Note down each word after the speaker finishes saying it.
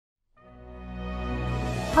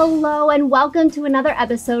Hello and welcome to another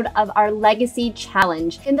episode of our Legacy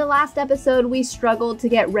Challenge. In the last episode, we struggled to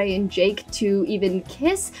get Rae and Jake to even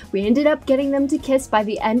kiss. We ended up getting them to kiss by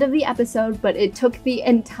the end of the episode, but it took the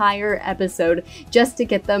entire episode just to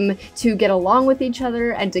get them to get along with each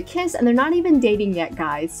other and to kiss, and they're not even dating yet,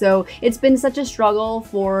 guys. So it's been such a struggle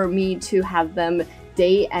for me to have them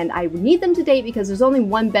date, and I need them to date because there's only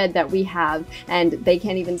one bed that we have and they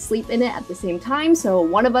can't even sleep in it at the same time, so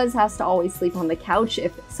one of us has to always sleep on the couch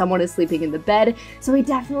if someone is sleeping in the bed. So we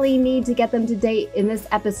definitely need to get them to date in this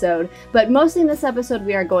episode, but mostly in this episode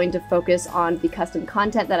we are going to focus on the custom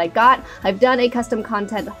content that I got. I've done a custom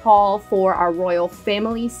content haul for our Royal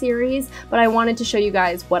Family series, but I wanted to show you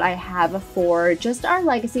guys what I have for just our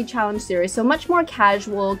Legacy Challenge series, so much more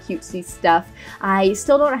casual, cutesy stuff. I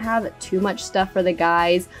still don't have too much stuff for the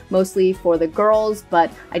guys, mostly for the girls,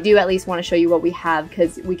 but I do at least want to show you what we have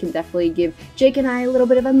because we can definitely give Jake and I a little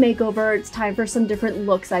bit of a makeover. It's time for some different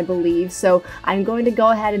looks, I believe, so I'm going to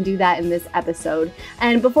go ahead and do that in this episode.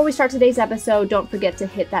 And before we start today's episode, don't forget to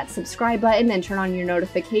hit that subscribe button and turn on your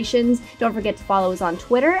notifications. Don't forget to follow us on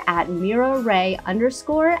Twitter at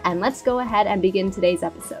MiraRae_, and let's go ahead and begin today's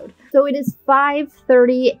episode. So it is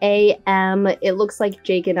 5:30 a.m. It looks like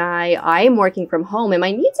Jake and I am working from home, and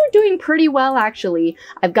my needs are doing pretty well, actually.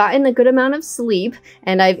 I've gotten a good amount of sleep,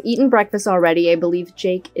 and I've eaten breakfast already. I believe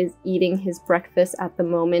Jake is eating his breakfast at the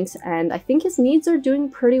moment, and I think his needs are doing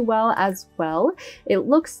pretty well as well. It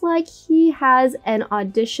looks like he has an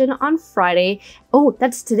audition on Friday. Oh,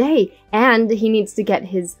 that's today, and he needs to get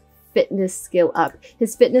his fitness skill up.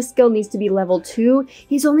 His fitness skill needs to be level 2.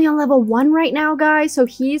 He's only on level 1 right now, guys, so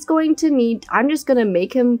he's going to need, I'm just gonna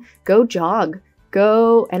make him go jog.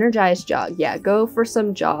 Go energize jog. Yeah, go for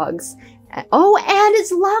some jogs. Oh, and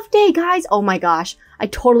it's Love Day, guys. Oh my gosh. I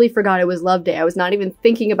totally forgot it was Love Day. I was not even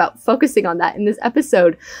thinking about focusing on that in this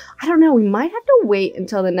episode. I don't know. We might have to wait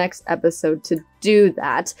until the next episode to do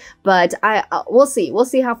that, but we'll see. We'll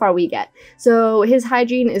see how far we get. So his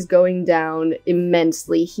hygiene is going down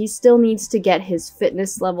immensely. He still needs to get his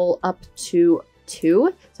fitness level up to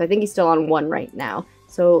 2. So I think he's still on 1 right now.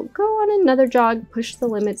 So go on another jog, push the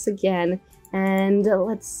limits again. And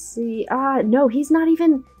let's see. No, he's not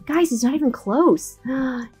even, guys, he's not even close.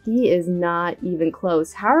 He is not even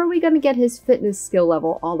close. How are we going to get his fitness skill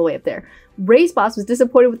level all the way up there? Rae's boss was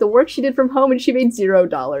disappointed with the work she did from home and she made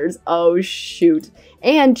 $0. Oh, shoot.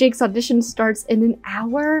 And Jake's audition starts in an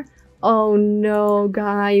hour. Oh no,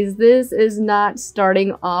 guys, this is not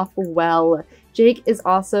starting off well. Jake is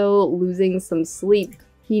also losing some sleep.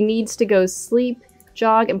 He needs to go sleep,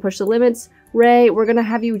 jog, and push the limits. Rae, we're gonna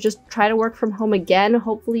have you just try to work from home again.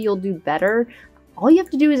 Hopefully you'll do better. All you have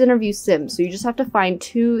to do is interview Sims, so you just have to find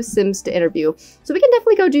 2 Sims to interview. So we can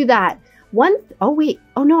definitely go do that. Oh wait,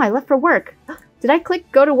 oh no, I left for work. Did I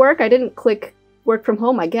click go to work? I didn't click work from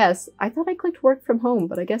home, I guess. I thought I clicked work from home,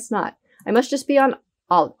 but I guess not. I must just be on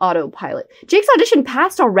autopilot. Jake's audition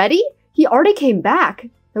passed already? He already came back.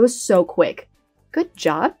 That was so quick. Good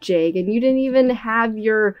job, Jake, and you didn't even have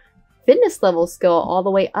your fitness level skill all the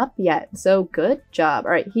way up yet, so good job.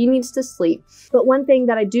 All right, he needs to sleep. But one thing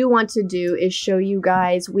that I do want to do is show you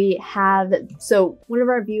guys, so one of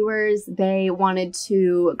our viewers, they wanted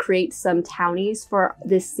to create some townies for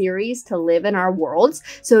this series to live in our worlds,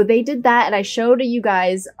 so they did that, and I showed you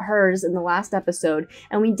guys hers in the last episode,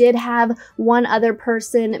 and we did have one other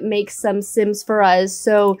person make some Sims for us.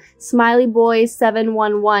 So Smiley Boy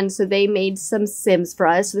 711, so they made some Sims for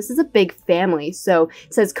us. So this is a big family. So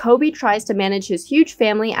it says Kobe tries to manage his huge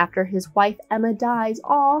family after his wife Emma dies.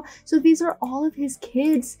 Aw, so these are all of his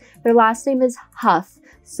kids. Their last name is Huff.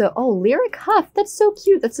 So, oh, Lyric Huff. That's so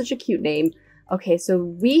cute. That's such a cute name. Okay, so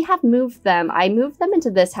we have moved them. I moved them into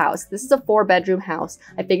this house. This is a 4-bedroom house.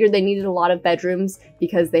 I figured they needed a lot of bedrooms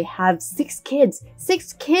because they have 6 kids.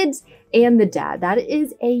 6 kids and the dad. That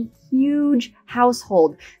is a huge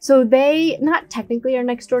household. So they, not technically our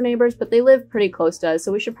next door neighbors, but they live pretty close to us.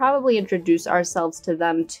 So we should probably introduce ourselves to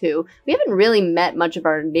them too. We haven't really met much of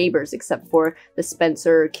our neighbors except for the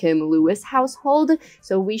Spencer Kim Lewis household.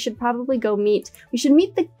 So we should probably go meet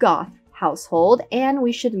the Goth household, and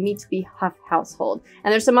we should meet the Huff household.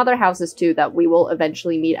 And there's some other houses too that we will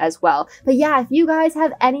eventually meet as well. But yeah, if you guys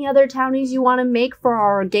have any other townies you want to make for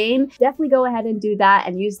our game, definitely go ahead and do that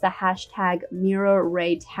and use the hashtag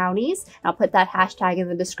MiraRaeTownies. I'll put that hashtag in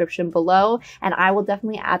the description below, and I will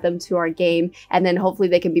definitely add them to our game, and then hopefully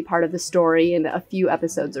they can be part of the story in a few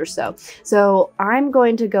episodes or so. So I'm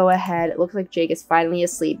going to go ahead. It looks like Jake is finally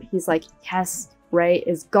asleep. He's like, yes, Rae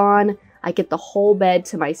is gone. I get the whole bed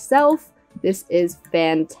to myself. This is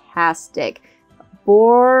fantastic.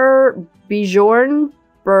 Bjorn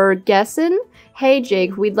Bergessen. Hey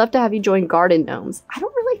Jake, we'd love to have you join Garden Gnomes. I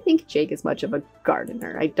don't really think Jake is much of a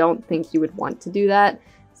gardener. I don't think he would want to do that.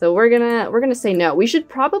 So we're gonna say no. We should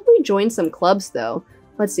probably join some clubs though.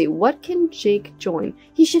 Let's see, what can Jake join?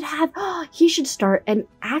 He should start an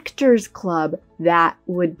actors club. That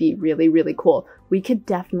would be really, really cool. We could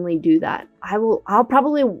definitely do that. I'll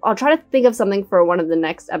try to think of something for one of the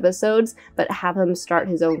next episodes, but have him start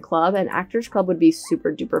his own club. An actors club would be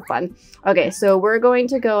super duper fun. Okay, so we're going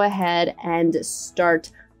to go ahead and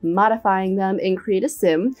start modifying them and create a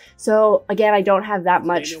sim. So again, I don't have that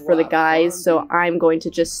much for the guys, so I'm going to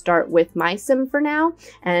just start with my sim for now,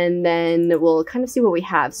 and then we'll kind of see what we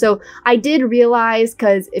have. So I did realize,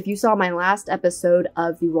 because if you saw my last episode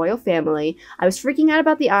of the royal family, I was freaking out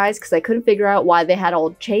about the eyes because I couldn't figure out why they had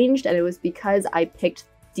all changed, and it was because I picked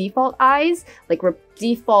default eyes, like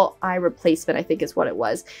default eye replacement, I think is what it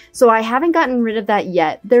was. So I haven't gotten rid of that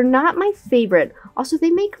yet. They're not my favorite. Also,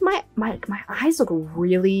 they make my eyes look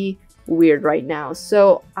really weird right now.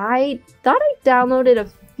 So I thought I downloaded a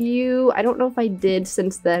few. I don't know if I did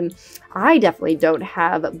since then. I definitely don't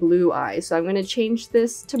have blue eyes, so I'm going to change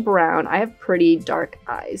this to brown. I have pretty dark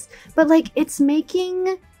eyes, but like it's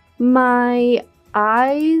making my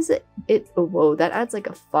eyes, oh, whoa, that adds like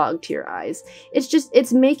a fog to your eyes.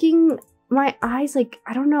 It's making my eyes like,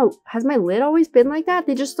 I don't know, has my lid always been like that?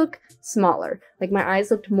 They just look smaller. Like my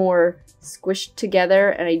eyes looked more squished together,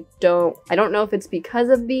 and I don't know if it's because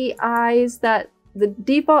of the eyes that the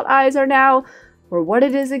default eyes are now, or what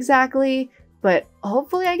it is exactly, but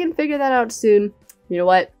hopefully I can figure that out soon. You know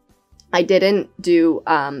what? I didn't do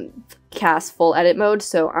cast full edit mode,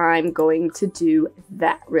 so I'm going to do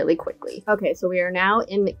that really quickly. Okay, so we are now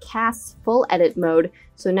in cast full edit mode.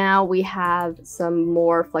 So now we have some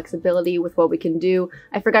more flexibility with what we can do.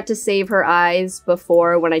 I forgot to save her eyes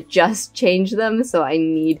before when I just changed them, so I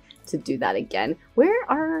need to do that again.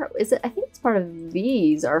 Is it? I think it's part of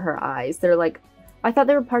these are her eyes. They're like, I thought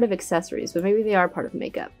they were part of accessories, but maybe they are part of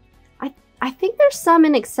makeup. I think there's some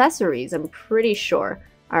in accessories, I'm pretty sure.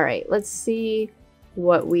 All right, let's see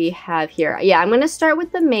what we have here. Yeah, I'm gonna start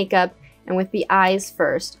with the makeup and with the eyes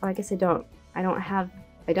first. Oh, I guess I don't.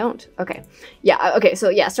 Okay. Yeah, okay, so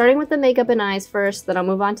yeah, starting with the makeup and eyes first, then I'll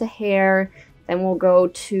move on to hair, then we'll go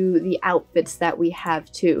to the outfits that we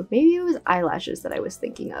have too. Maybe it was eyelashes that I was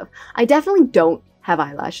thinking of. I definitely don't have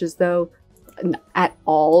eyelashes though, at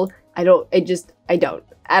all. I don't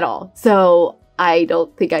at all. So I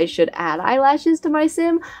don't think I should add eyelashes to my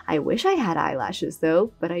sim. I wish I had eyelashes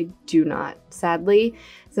though, but I do not, sadly.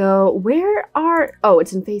 So oh,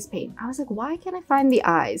 it's in face paint. I was like, why can't I find the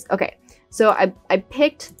eyes? Okay, so I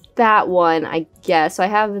picked that one, I guess. So I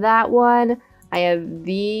have that one. I have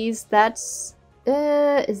these. That's,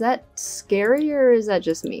 is that scary or is that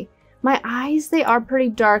just me? My eyes, they are pretty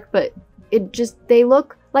dark, but they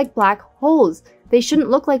look like black holes. They shouldn't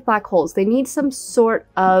look like black holes. They need some sort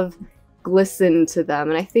of glisten to them,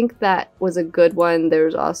 and I think that was a good one.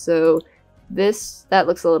 There's also this that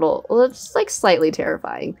looks a little, well, it's like slightly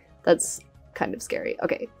terrifying. That's kind of scary.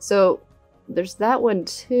 Okay, so there's that one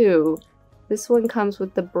too. This one comes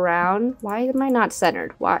with the brown. Why am I not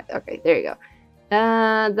centered? Why? Okay, there you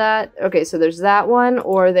go. Okay, so there's that one,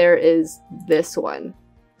 or there is this one.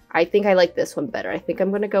 I think I like this one better. I think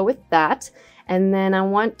I'm gonna go with that. And then I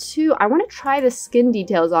want to try the skin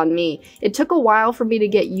details on me. It took a while for me to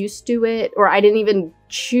get used to it, or I didn't even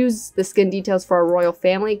choose the skin details for a royal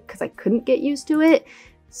family because I couldn't get used to it.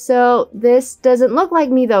 So this doesn't look like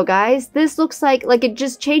me though, guys. This looks like it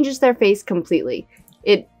just changes their face completely.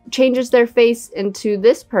 It changes their face into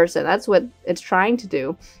this person. That's what it's trying to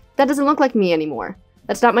do. That doesn't look like me anymore.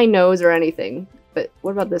 That's not my nose or anything. But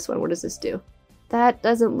what about this one? What does this do? That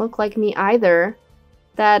doesn't look like me either.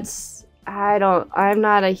 That's, I don't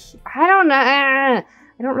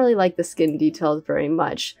really like the skin details very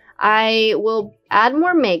much. I will add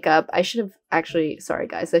more makeup. I should have actually, sorry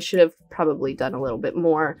guys, I should have probably done a little bit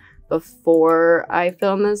more before I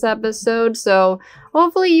filmed this episode. So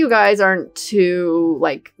hopefully you guys aren't too,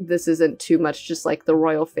 like, this isn't too much just like the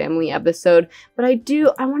royal family episode. But I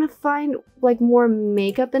want to find like more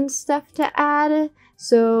makeup and stuff to add.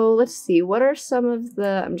 So let's see, what are some of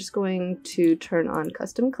the, I'm just going to turn on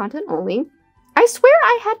custom content only. I swear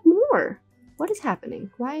I had more. What is happening?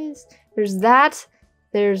 There's that,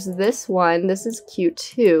 there's this one, this is cute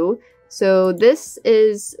too. So this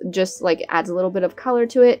is just like adds a little bit of color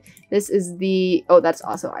to it. This is oh, that's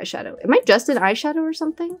also eyeshadow. Am I just in eyeshadow or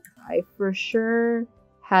something? I for sure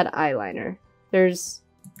had eyeliner. There's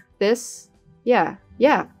this, yeah,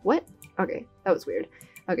 what? Okay, that was weird.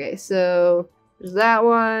 Okay, so there's that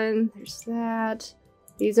one, there's that.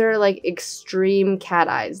 These are like extreme cat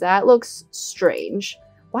eyes. That looks strange.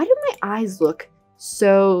 Why do my eyes look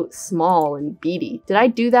so small and beady? Did I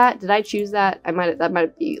do that? Did I choose that? That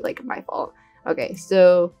might be like my fault. Okay,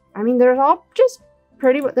 so I mean, they're all just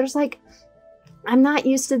pretty. There's like, I'm not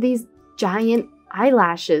used to these giant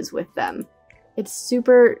eyelashes with them. It's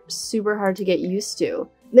super, super hard to get used to.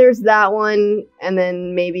 There's that one, and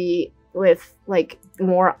then maybe with like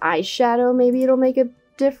more eyeshadow, maybe it'll make a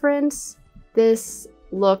difference. This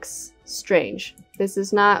looks strange. This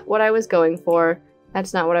is not what I was going for.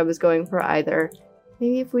 That's not what I was going for either.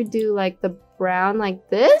 Maybe if we do like the brown like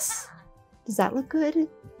this, does that look good?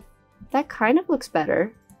 That kind of looks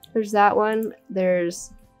better. There's that one.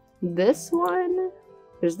 There's this one.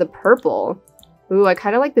 There's the purple. Ooh, I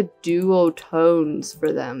kind of like the duo tones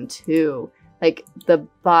for them too. Like the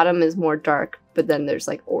bottom is more dark, but then there's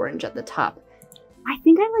like orange at the top. I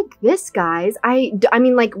think I like this, guys. I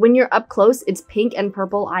mean, like when you're up close, it's pink and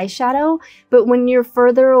purple eyeshadow, but when you're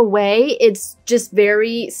further away, it's just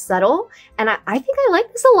very subtle. And I think I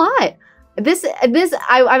like this a lot.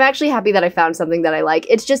 I'm actually happy that I found something that I like.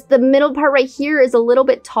 It's just the middle part right here is a little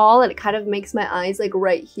bit tall, and it kind of makes my eyes like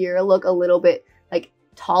right here look a little bit like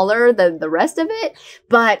taller than the rest of it,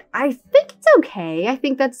 but I think it's okay. I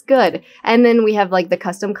think that's good. And then we have like the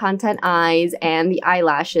custom content eyes and the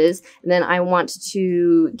eyelashes. And then I want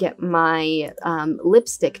to get my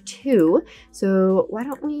lipstick too. So why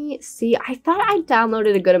don't we see? I thought I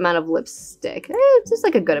downloaded a good amount of lipstick. It's just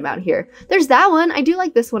like a good amount here. There's that one. I do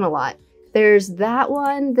like this one a lot. There's that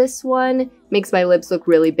one. This one makes my lips look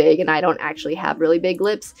really big, and I don't actually have really big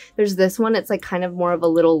lips. There's this one. It's like kind of more of a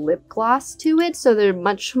little lip gloss to it, so they're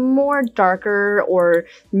much more darker or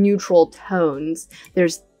neutral tones.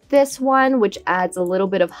 There's this one, which adds a little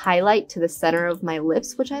bit of highlight to the center of my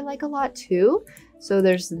lips, which I like a lot too. So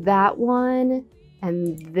there's that one,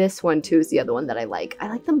 and this one too is the other one that I like. I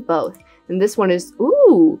like them both. And this one is,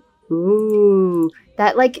 ooh,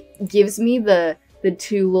 that like gives me the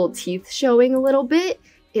two little teeth showing a little bit.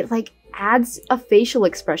 It like adds a facial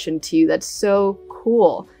expression to you that's so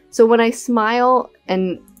cool. So when I smile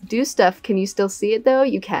and do stuff, can you still see it though?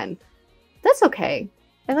 You can. That's okay.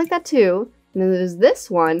 I like that too. And then there's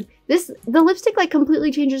this one. The lipstick like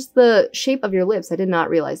completely changes the shape of your lips. I did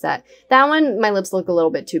not realize that. That one, my lips look a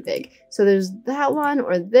little bit too big. So there's that one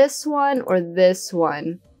or this one or this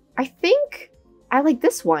one. I think I like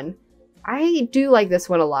this one. I do like this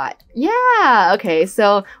one a lot. Yeah, okay,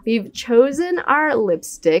 so we've chosen our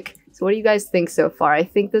lipstick. So what do you guys think so far? I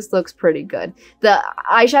think this looks pretty good. The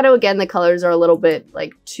eyeshadow, again, the colors are a little bit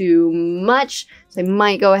like too much, so I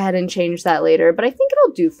might go ahead and change that later, but I think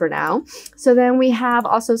it'll do for now. So then we have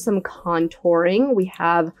also some contouring. We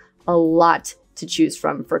have a lot to choose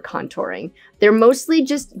from for contouring. They're mostly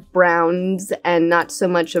just browns and not so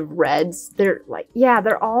much of reds. They're like, yeah,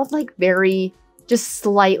 they're all like very just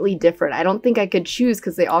slightly different. I don't think I could choose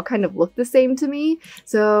because they all kind of look the same to me.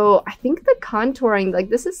 So I think the contouring, like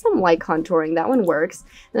this is some light contouring, that one works.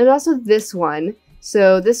 And there's also this one.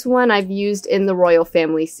 So this one I've used in the Royal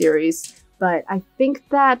Family series, but I think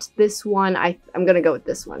that this one, I'm gonna go with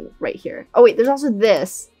this one right here. Oh wait, there's also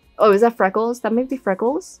this. Oh, is that Freckles? That might be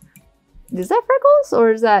Freckles. Is that Freckles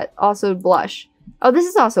or is that also blush? Oh, this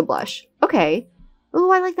is also blush. Okay.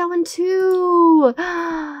 Oh, I like that one too.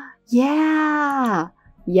 Yeah.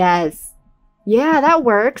 Yes. Yeah, that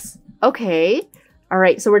works. Okay. All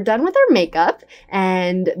right, so we're done with our makeup,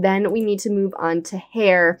 and then we need to move on to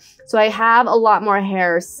hair. So I have a lot more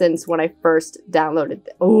hair since when I first downloaded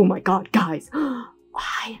it. Oh my god, guys.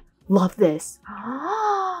 I love this.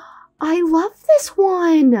 I love this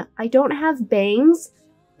one. I don't have bangs,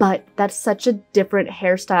 but that's such a different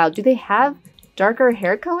hairstyle. Do they have darker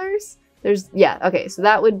hair colors? Yeah, okay, so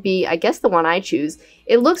that would be, I guess, the one I choose.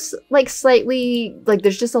 It looks like slightly, like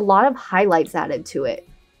there's just a lot of highlights added to it.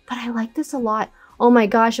 But I like this a lot. Oh my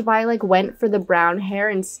gosh, if I like went for the brown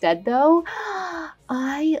hair instead though,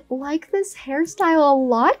 I like this hairstyle a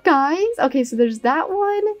lot, guys. Okay, so there's that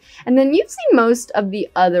one. And then you've seen most of the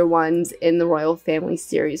other ones in the Royal Family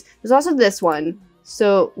series. There's also this one.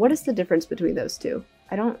 So what is the difference between those two?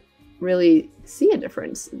 I don't really see a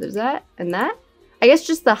difference. There's that and that. I guess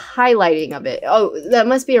just the highlighting of it. Oh, that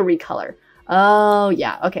must be a recolor. Oh,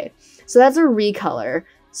 yeah, okay. So that's a recolor.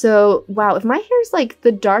 So, wow, if my hair is like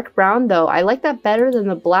the dark brown though, I like that better than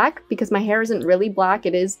the black because my hair isn't really black,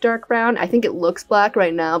 it is dark brown. I think it looks black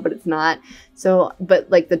right now, but it's not. So, but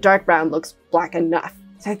like the dark brown looks black enough.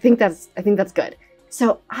 So I think that's good.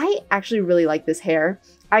 So I actually really like this hair.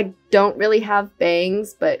 I don't really have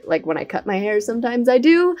bangs, but like when I cut my hair, sometimes I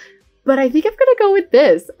do. But I think I'm gonna go with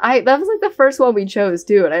this. That was like the first one we chose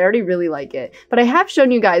too, and I already really like it. But I have shown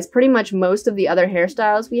you guys pretty much most of the other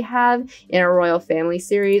hairstyles we have in our Royal Family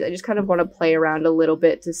series. I just kind of want to play around a little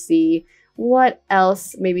bit to see what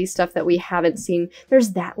else, maybe stuff that we haven't seen.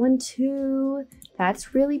 There's that one too.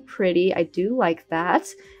 That's really pretty. I do like that.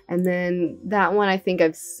 And then that one I think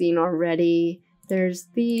I've seen already.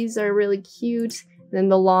 These are really cute. And then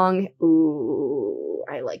the long, ooh,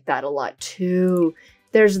 I like that a lot too.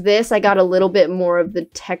 There's this, I got a little bit more of the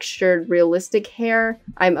textured, realistic hair.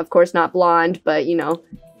 I'm, of course, not blonde, but, you know,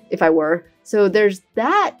 if I were. So there's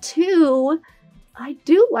that, too. I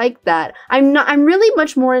do like that. I'm really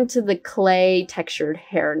much more into the clay textured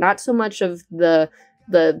hair, not so much of the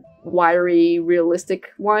wiry, realistic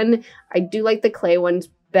one. I do like the clay ones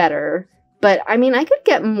better. But, I mean, I could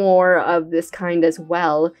get more of this kind as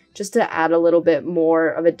well, just to add a little bit more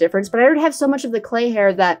of a difference. But I already have so much of the clay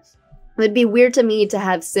hair that it would be weird to me to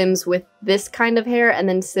have Sims with this kind of hair and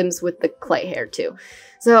then Sims with the clay hair too.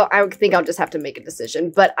 So I think I'll just have to make a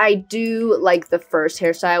decision. But I do like the first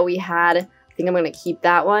hairstyle we had. I think I'm going to keep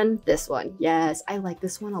that one. This one. Yes, I like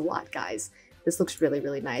this one a lot, guys. This looks really,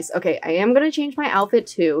 really nice. Okay, I am going to change my outfit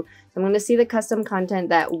too. I'm going to see the custom content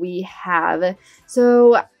that we have.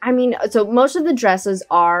 So, I mean, so most of the dresses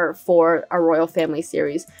are for our Royal Family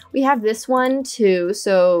series. We have this one too.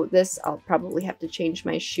 So this, I'll probably have to change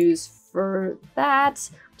my shoes for that,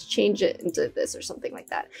 to change it into this or something like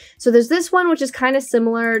that. So there's this one, which is kind of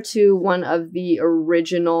similar to one of the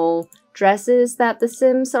original dresses that The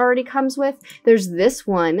Sims already comes with. There's this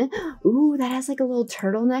one. Ooh, that has like a little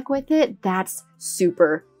turtleneck with it. That's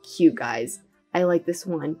super cute, guys. I like this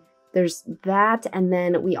one. There's that, and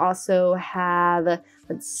then we also have,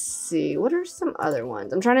 let's see, what are some other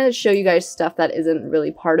ones? I'm trying to show you guys stuff that isn't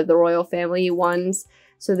really part of the Royal Family ones.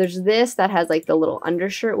 So there's this that has like the little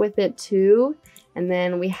undershirt with it too. And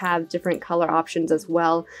then we have different color options as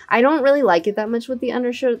well. I don't really like it that much with the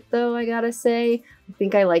undershirt though, I gotta say. I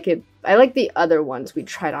think I like it. I like the other ones we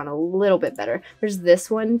tried on a little bit better. There's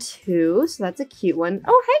this one too, so that's a cute one.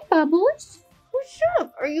 Oh, hey Bubbles. What's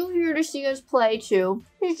up? Are you here to see us play too?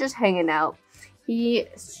 He's just hanging out. He's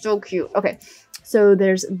so cute. Okay, so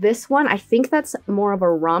there's this one. I think that's more of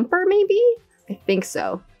a romper maybe? I think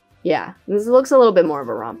so. Yeah, this looks a little bit more of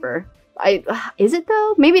a romper. Is it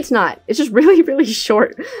though? Maybe it's not. It's just really, really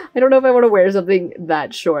short. I don't know if I want to wear something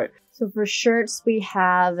that short. So for shirts, we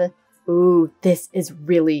have, ooh, this is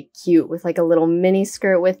really cute with like a little mini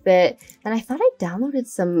skirt with it. And I thought I downloaded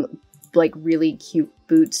some like really cute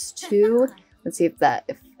boots too. Let's see if I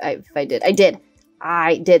did.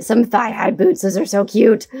 I did some thigh-high boots. Those are so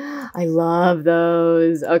cute. I love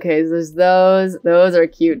those. Okay, so there's those. Those are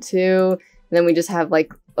cute too. And then we just have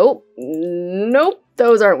like, oh, nope,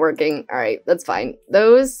 those aren't working. All right, that's fine.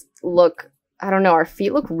 Those look, I don't know, our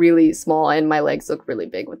feet look really small and my legs look really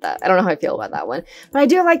big with that. I don't know how I feel about that one, but I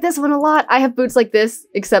do like this one a lot. I have boots like this,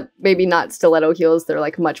 except maybe not stiletto heels. They're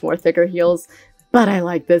like much more thicker heels, but I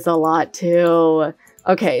like this a lot too.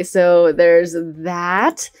 Okay, so there's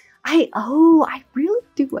that. I really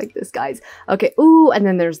do like this, guys. Okay, ooh, and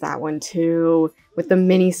then there's that one too with the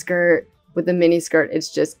mini skirt. With the mini skirt, it's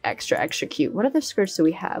just extra, extra cute. What other skirts do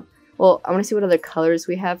we have? Well, I want to see what other colors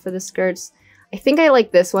we have for the skirts. I think I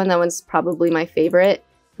like this one. That one's probably my favorite.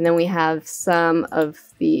 And then we have some of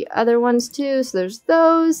the other ones too. So there's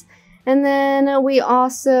those. And then we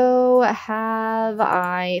also have,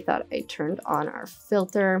 I thought I turned on our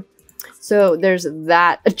filter. So there's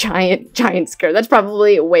that giant skirt. That's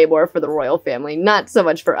probably way more for the Royal Family, not so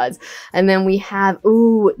much for us. And then we have,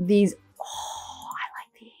 ooh, these.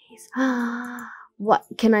 What,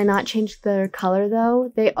 can I not change their color though?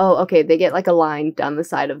 Okay, they get like a line down the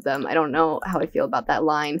side of them. I don't know how I feel about that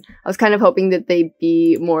line. I was kind of hoping that they'd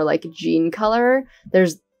be more like jean color.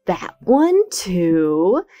 There's that one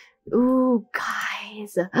too. Ooh,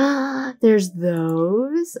 guys. There's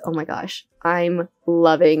those. Oh my gosh. I'm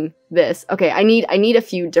loving this. Okay, I need a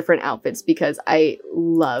few different outfits because I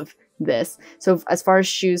love this. So as far as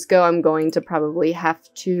shoes go, I'm going to probably have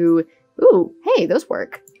to, ooh, hey, those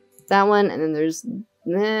work. That one, and then there's,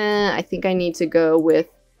 I think I need to go with,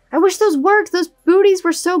 I wish those worked. Those booties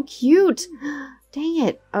were so cute. Dang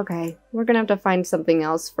it. Okay, we're gonna have to find something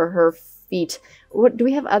else for her feet. What, do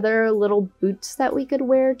we have other little boots that we could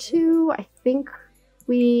wear too? I think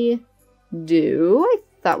we do. I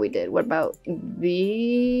thought we did. What about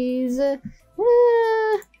these?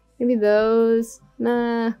 Maybe those.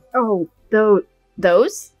 Nah. Oh,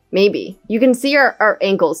 those? Maybe. You can see our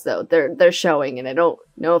ankles though. They're showing, and I don't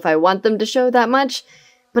know if I want them to show that much,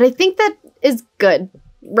 but I think that is good,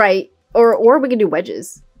 right? Or we could do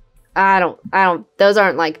wedges. I don't, those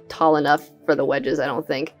aren't like tall enough for the wedges, I don't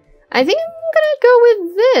think. I think I'm gonna go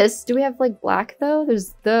with this. Do we have like black though?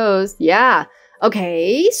 There's those. Yeah.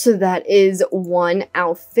 Okay, so that is one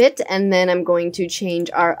outfit, and then I'm going to change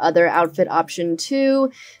our other outfit option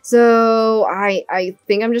too. So I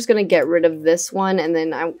think I'm just gonna get rid of this one, and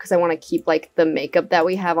then because I want to keep like the makeup that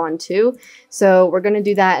we have on too. So we're gonna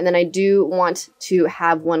do that, and then I do want to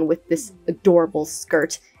have one with this adorable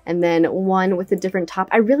skirt, and then one with a different top.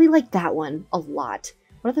 I really like that one a lot.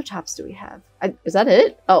 What other tops do we have? Is that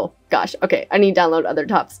it? Oh, gosh. Okay, I need to download other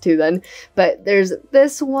tops too then. But there's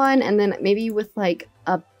this one, and then maybe with like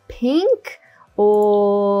a pink,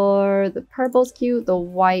 or the purple's cute. The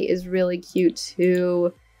white is really cute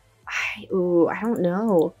too. I don't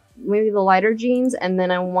know. Maybe the lighter jeans, and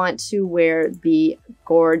then I want to wear the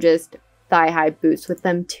gorgeous thigh-high boots with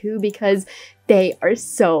them too because they are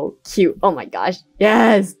so cute. Oh my gosh.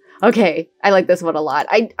 Yes. Okay, I like this one a lot.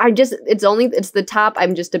 It's the top.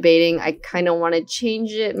 I'm just debating. I kind of want to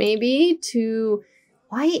change it maybe to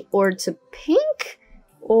white or to pink,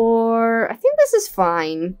 or I think this is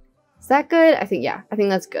fine. Is that good? I think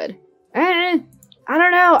that's good. I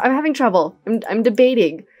don't know. I'm having trouble. I'm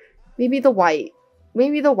debating. Maybe the white.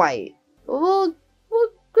 Maybe the white. No,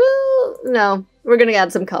 we're gonna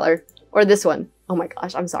add some color. Or this one. Oh my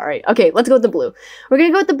gosh, I'm sorry. Okay, let's go with the blue. We're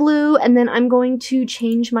gonna go with the blue, and then I'm going to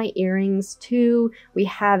change my earrings too. We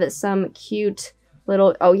have some cute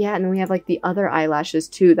little, oh yeah, and then we have like the other eyelashes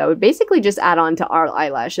too. That would basically just add on to our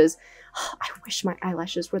eyelashes. Oh, I wish my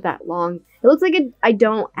eyelashes were that long. It looks like I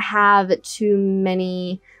don't have too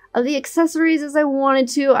many of the accessories as I wanted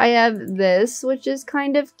to. I have this, which is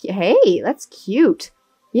kind of, hey, that's cute.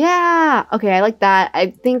 Yeah, okay, I like that. I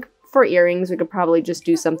think for earrings, we could probably just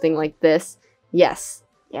do something like this. Yes.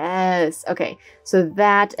 Yes. Okay. So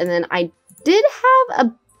that, and then I did have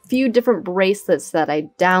a few different bracelets that I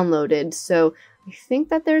downloaded. So I think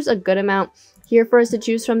that there's a good amount here for us to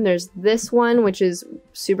choose from. There's this one, which is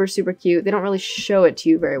super, super cute. They don't really show it to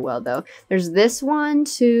you very well though. There's this one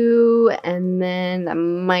too. And then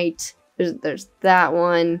there's that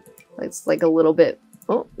one. It's like a little bit,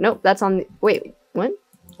 oh, nope. That's on the, wait, what?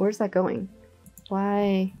 Where's that going?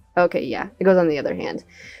 Why? Okay, yeah, it goes on the other hand.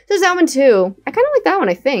 There's that one too. I kind of like that one,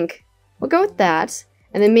 I think. We'll go with that.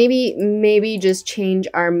 And then maybe just change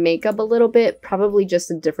our makeup a little bit. Probably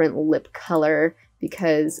just a different lip color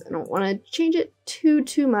because I don't want to change it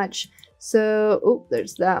too much. So, oh,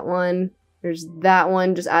 there's that one. There's that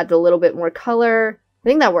one. Just add a little bit more color. I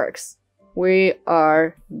think that works. We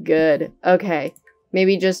are good. Okay,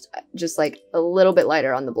 maybe just like a little bit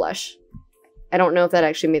lighter on the blush. I don't know if that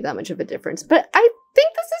actually made that much of a difference, but I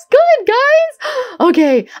think this is good, guys.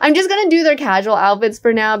 Okay, I'm just gonna do their casual outfits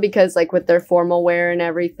for now because like with their formal wear and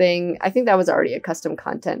everything, I think that was already a custom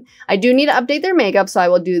content. I do need to update their makeup, so I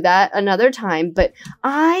will do that another time, but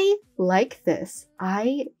I like this.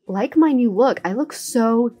 I like my new look. I look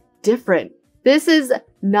so different. This is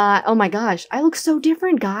not, oh my gosh, I look so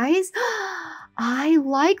different, guys. I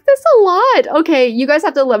like this a lot. Okay, you guys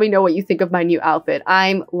have to let me know what you think of my new outfit.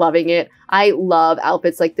 I'm loving it. I love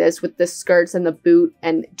outfits like this with the skirts and the boot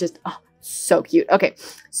and just, oh, so cute. Okay,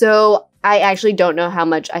 so I actually don't know how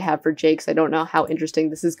much I have for Jake's. I don't know how interesting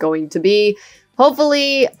this is going to be.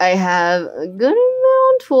 Hopefully I have a good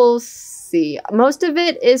amount. We'll see. Most of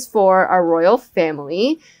it is for our royal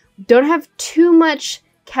family. Don't have too much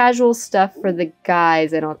casual stuff for the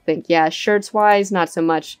guys, I don't think. Yeah, shirts-wise, not so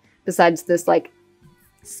much. Besides this, like,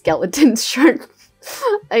 skeleton shirt.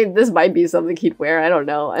 This might be something he'd wear. I don't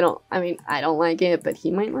know. I mean, I don't like it, but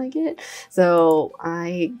he might like it. So,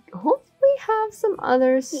 I hopefully have some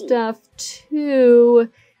other stuff,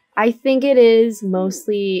 too. I think it is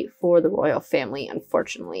mostly for the royal family,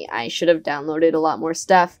 unfortunately. I should have downloaded a lot more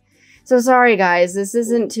stuff. So, sorry, guys. This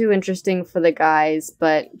isn't too interesting for the guys,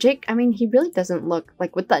 but Jake, I mean, he really doesn't look,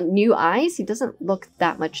 like, with the new eyes, he doesn't look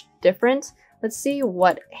that much different. Let's see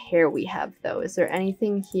what hair we have, though. Is there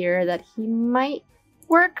anything here that he might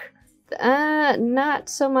work? Not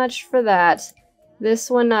so much for that.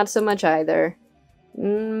 This one, not so much either.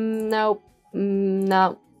 Nope.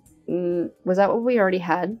 No. Was that what we already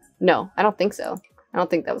had? No, I don't think so. I don't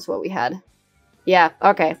think that was what we had. Yeah,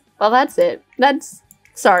 okay. Well, that's it.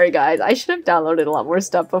 Sorry, guys. I should have downloaded a lot more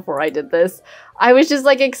stuff before I did this. I was just,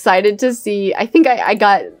 like, excited to see. I think I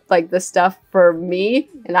got like the stuff for me,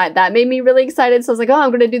 and that made me really excited. So I was like, oh,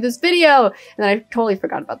 I'm gonna do this video, and then I totally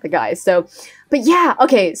forgot about the guys. So, but yeah,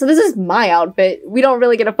 okay, so this is my outfit. We don't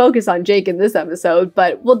really get to focus on Jake in this episode,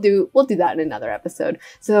 but we'll do that in another episode.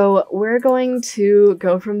 So we're going to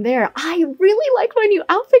go from there. I really like my new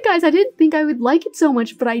outfit, guys. I didn't think I would like it so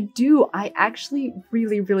much, but I do. I actually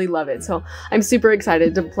really, really love it. So I'm super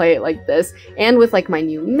excited to play it like this, and with like my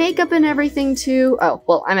new makeup and everything too. Oh,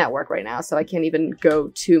 well, I'm at work right now, so I can't even go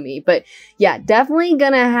to me, but yeah, definitely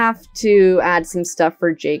gonna have to add some stuff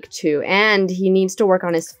for Jake too, and he needs to work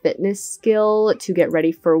on his fitness skill to get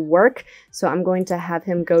ready for work, so I'm going to have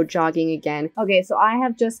him go jogging again. Okay, so I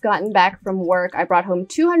have just gotten back from work. I brought home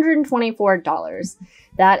 $224.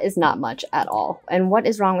 That is not much at all. And what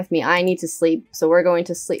is wrong with me? I need to sleep, so we're going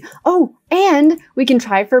to sleep. Oh, and we can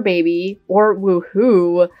try for baby or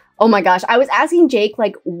woohoo. Oh my gosh, I was asking Jake,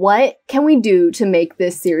 like, what can we do to make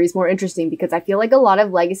this series more interesting? Because I feel like a lot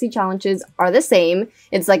of legacy challenges are the same.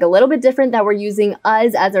 It's like a little bit different that we're using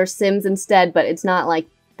us as our Sims instead, but it's not like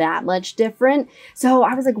that much different. So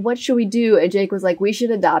I was like, what should we do? And Jake was like, we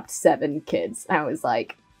should adopt 7 kids. I was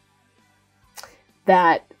like,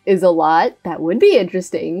 that is a lot. That would be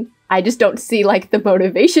interesting. I just don't see like the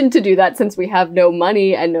motivation to do that since we have no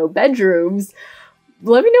money and no bedrooms.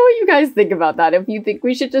 Let me know what you guys think about that. If you think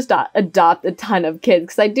we should just adopt a ton of kids,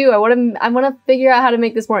 because I do. I want to figure out how to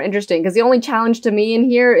make this more interesting. Because the only challenge to me in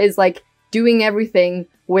here is like doing everything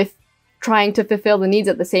with trying to fulfill the needs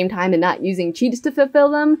at the same time and not using cheats to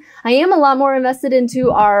fulfill them. I am a lot more invested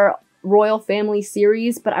into our royal family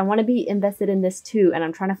series, but I want to be invested in this too, and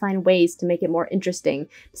I'm trying to find ways to make it more interesting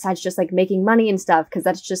besides just like making money and stuff, because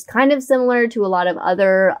that's just kind of similar to a lot of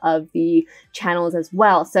other of the channels as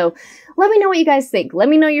well. So let me know what you guys think. Let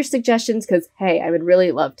me know your suggestions, because hey, I would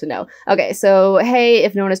really love to know. Okay, so hey,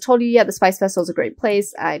 if no one has told you yet, the Spice Festival is a great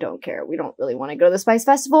place. I don't care. We don't really want to go to the Spice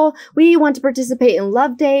Festival. We want to participate in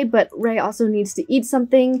Love Day, but Ray also needs to eat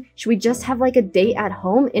something. Should we just have like a date at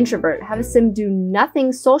home? Introvert. Have a sim do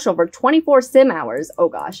nothing social for 24 sim hours. Oh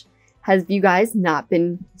gosh. Have you guys not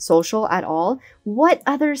been social at all? What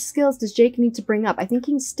other skills does Jake need to bring up? I think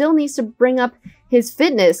he still needs to bring up his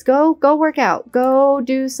fitness. Go work out. Go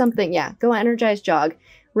do something. Yeah, go energize jog.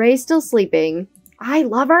 Ray's still sleeping. I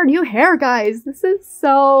love our new hair, guys. This is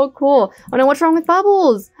so cool. Oh no, what's wrong with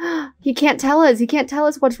Bubbles? He can't tell us. He can't tell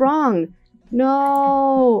us what's wrong.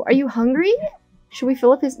 No. Are you hungry? Should we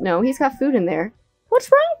fill up his... No, he's got food in there. What's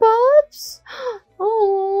wrong, Bubs?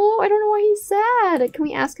 Oh, I don't know why he's sad. Can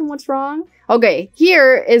we ask him what's wrong? Okay,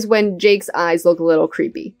 here is when Jake's eyes look a little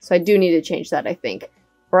creepy. So I do need to change that, I think.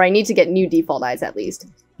 Or I need to get new default eyes at least.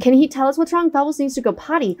 Can he tell us what's wrong? Bubbles needs to go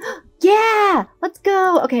potty. Yeah, let's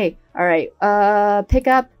go. Okay, all right. Pick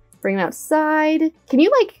up, bring him outside. Can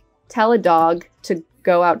you like tell a dog to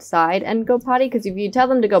go outside and go potty? Because if you tell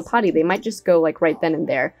them to go potty, they might just go like right then and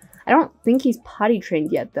there. I don't think he's potty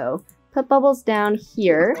trained yet though. Put Bubbles down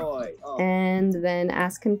here, and then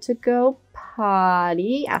ask him to go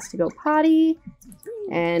potty. Ask to go potty,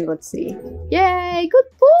 and let's see. Yay, good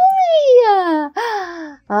boy!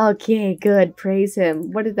 Okay, good, praise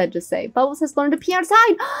him. What did that just say? Bubbles has learned to pee outside!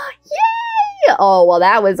 Yay! Oh, well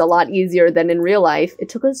that was a lot easier than in real life. It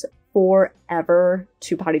took us forever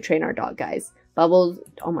to potty train our dog, guys. Bubbles,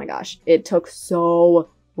 oh my gosh, it took so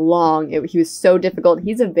long. He was so difficult.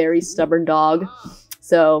 He's a very stubborn dog.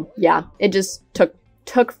 So yeah, it just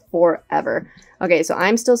took forever. Okay, so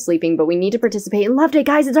I'm still sleeping, but we need to participate in Love Day,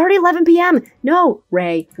 guys. It's already 11 p.m. No,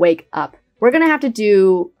 Ray, wake up. We're gonna have to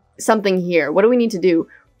do something here. What do we need to do?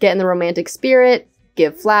 Get in the romantic spirit,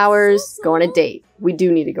 give flowers, go on a date. We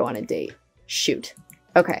do need to go on a date. Shoot.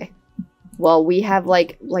 Okay. Well, we have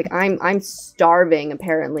like I'm starving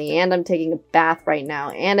apparently, and I'm taking a bath right now,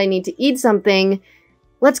 and I need to eat something.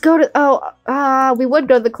 Let's go to, we would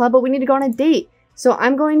go to the club, but we need to go on a date. So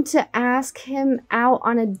I'm going to ask him out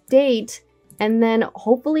on a date, and then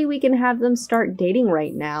hopefully we can have them start dating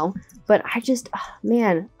right now. But I just,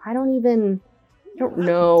 man, I don't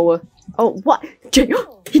know. Oh, what?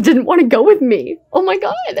 He didn't want to go with me. Oh my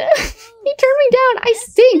god. He turned me down. I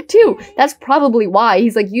stink too. That's probably why.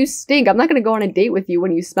 He's like, you stink. I'm not going to go on a date with you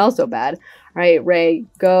when you smell so bad. All right, Ray,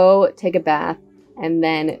 go take a bath and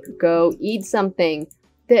then go eat something.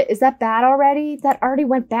 Is that bad already? That already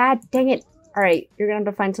went bad. Dang it. All right, you're gonna have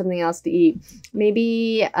to find something else to eat.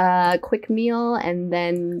 Maybe a quick meal and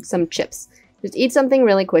then some chips. Just eat something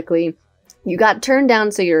really quickly. You got turned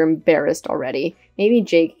down, so you're embarrassed already. Maybe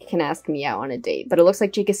Jake can ask me out on a date, but it looks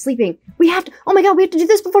like Jake is sleeping. We have to, oh my god, we have to do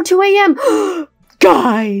this before 2 a.m.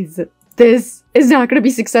 Guys, this is not gonna be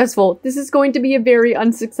successful. This is going to be a very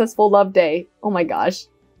unsuccessful love day. Oh my gosh.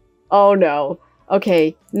 Oh no.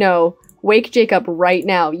 Okay, no. Wake Jake up right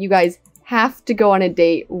now. You guys have to go on a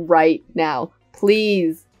date right now.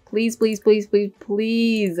 Please. Please, please, please, please,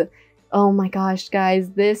 please. Oh my gosh, guys.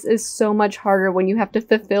 This is so much harder when you have to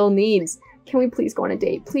fulfill needs. Can we please go on a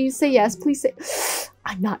date? Please say yes. Please say...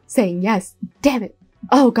 I'm not saying yes. Damn it.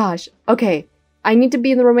 Oh gosh. Okay. I need to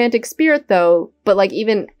be in the romantic spirit though. But like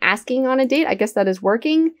even asking on a date, I guess that is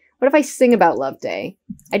working. What if I sing about Love Day?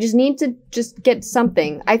 I just need to just get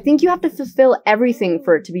something. I think you have to fulfill everything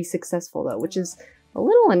for it to be successful though, which is a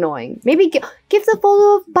little annoying. Maybe give the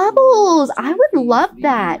photo of bubbles. I would love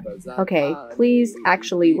that. Okay, please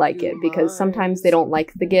actually like it because sometimes they don't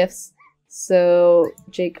like the gifts. So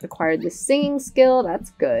Jake acquired the singing skill.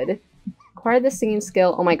 That's good. Acquired the singing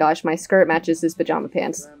skill. Oh my gosh, my skirt matches his pajama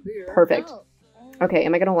pants. Perfect. Okay,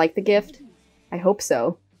 am I gonna like the gift? I hope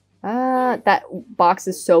so. That box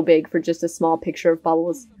is so big for just a small picture of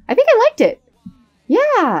bubbles. I think I liked it.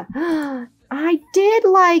 Yeah. I did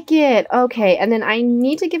like it. Okay, and then I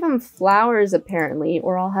need to give him flowers apparently,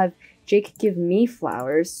 or I'll have Jake give me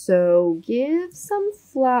flowers. So give some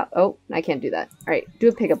Oh, I can't do that. All right, do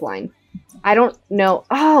a pickup line. I don't know.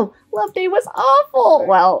 Oh, Love Day was awful.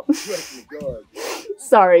 Well,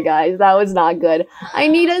 sorry guys, that was not good. I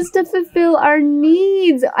need us to fulfill our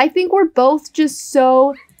needs. I think we're both just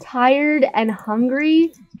so tired and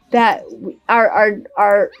hungry that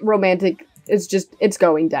our romantic is just, it's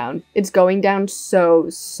going down. It's going down so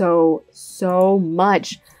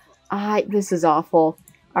much. This is awful.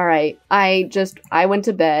 All right, I went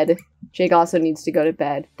to bed. Jake also needs to go to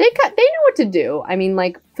bed. They know what to do. I mean,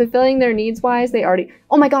 like, fulfilling their needs wise, they already...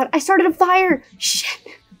 Oh my god, I started a fire!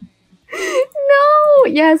 Shit! No!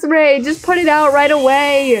 Yes, Ray, just put it out right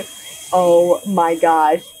away! Oh my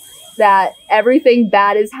gosh. Everything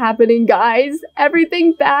bad is happening, guys!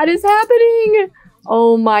 Everything bad is happening!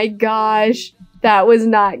 Oh my gosh. That was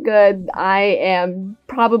not good. I am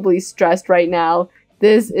probably stressed right now.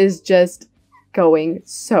 This is just... going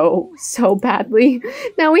so badly.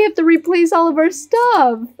 Now we have to replace all of our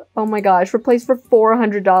stuff. Oh my gosh, replace for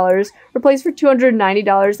 $400, replace for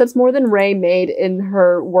 $290. That's more than Ray made in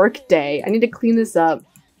her work day. I need to clean this up.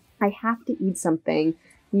 I have to eat something.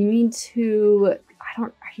 You need to,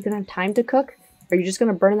 are you gonna have time to cook? Are you just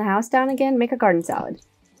gonna burn the house down again? Make a garden salad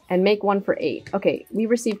and make one for 8. Okay, we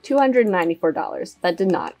received $294. That did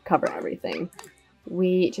not cover everything.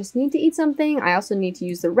 We just need to eat something. I also need to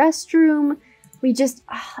use the restroom. We just,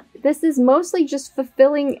 this is mostly just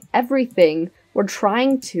fulfilling everything. We're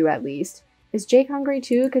trying to, at least. Is Jake hungry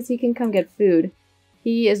too? Because he can come get food.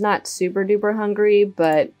 He is not super duper hungry,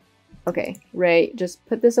 but okay, Ray, just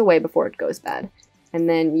put this away before it goes bad. And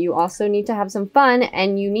then you also need to have some fun,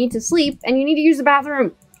 and you need to sleep, and you need to use the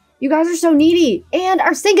bathroom. You guys are so needy, and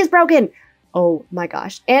our sink is broken. Oh my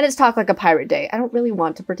gosh, and it's Talk Like a Pirate Day. I don't really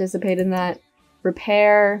want to participate in that.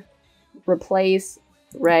 Repair, replace.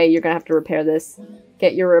 Ray, you're gonna have to repair this.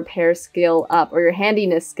 Get your repair skill up, or your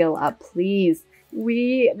handiness skill up, please.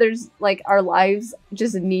 There's like, our lives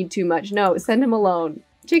just need too much. No, send him alone.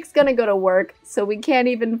 Jake's gonna go to work, so we can't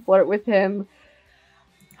even flirt with him.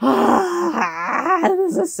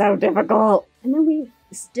 This is so difficult. And then we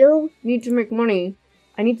still need to make money.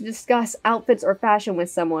 I need to discuss outfits or fashion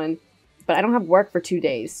with someone, but I don't have work for 2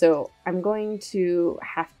 days, so I'm going to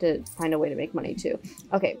have to find a way to make money too.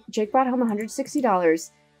 Okay, Jake brought home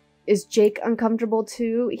 $160. Is Jake uncomfortable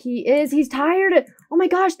too? He is. He's tired. Oh my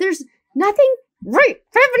gosh, there's nothing right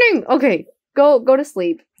happening. Okay, go to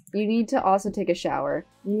sleep. You need to also take a shower.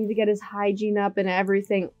 You need to get his hygiene up and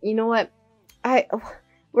everything. You know what?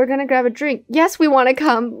 We're gonna grab a drink. Yes, we want to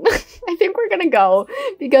come. I think we're gonna go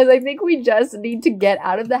because I think we just need to get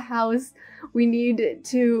out of the house. We need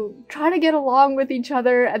to try to get along with each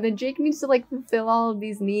other, and then Jake needs to like fulfill all of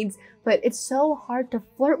these needs, but it's so hard to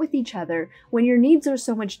flirt with each other when your needs are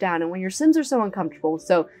so much down and when your sims are so uncomfortable.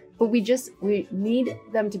 So, but we need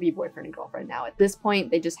them to be boyfriend and girlfriend now. At this point,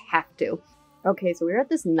 they just have to. Okay, so we're at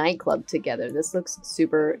this nightclub together. This looks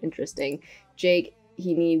super interesting. Jake,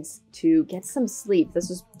 he needs to get some sleep.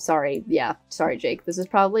 Sorry, Jake. This is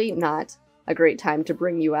probably not a great time to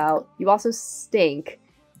bring you out. You also stink.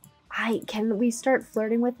 Can we start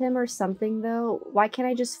flirting with him or something though? Why can't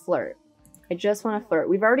I just flirt? I just want to flirt.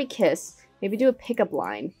 We've already kissed. Maybe do a pickup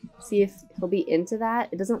line. See if he'll be into that.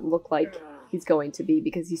 It doesn't look like he's going to be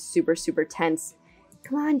because he's super tense.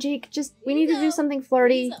 Come on, Jake. We need to do something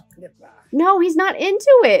flirty. No, he's not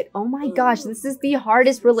into it. Oh my gosh, this is the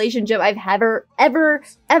hardest relationship I've ever.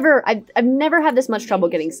 I've never had this much trouble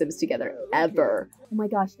getting sims together, ever. Oh my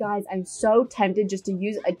gosh, guys, I'm so tempted just to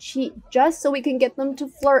use a cheat just so we can get them to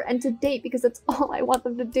flirt and to date because that's all I want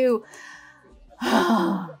them to do.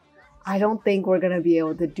 I don't think we're gonna be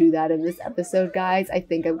able to do that in this episode, guys. I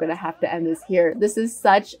think I'm gonna have to end this here. This is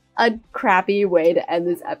such a crappy way to end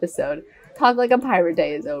this episode. Talk Like a Pirate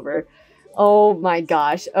Day is over. Oh my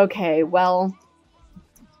gosh. Okay, well,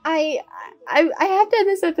 I have to end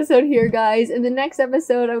this episode here, guys. In the next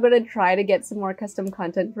episode, I'm going to try to get some more custom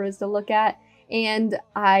content for us to look at. And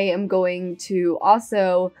I am going to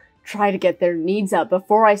also try to get their needs up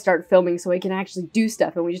before I start filming so I can actually do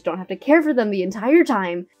stuff and we just don't have to care for them the entire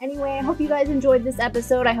time. Anyway, I hope you guys enjoyed this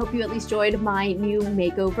episode. I hope you at least enjoyed my new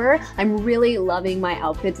makeover. I'm really loving my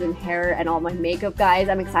outfits and hair and all my makeup, guys.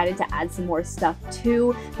 I'm excited to add some more stuff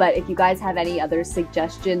too, but if you guys have any other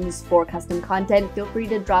suggestions for custom content, feel free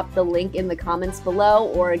to drop the link in the comments below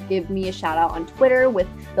or give me a shout out on Twitter with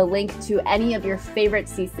the link to any of your favorite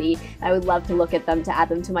CC. I would love to look at them to add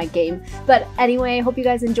them to my game. But anyway, I hope you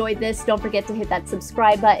guys enjoyed this. Don't forget to hit that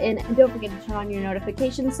subscribe button and don't forget to turn on your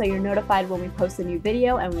notifications so you're notified when we post a new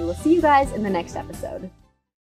video, and we will see you guys in the next episode.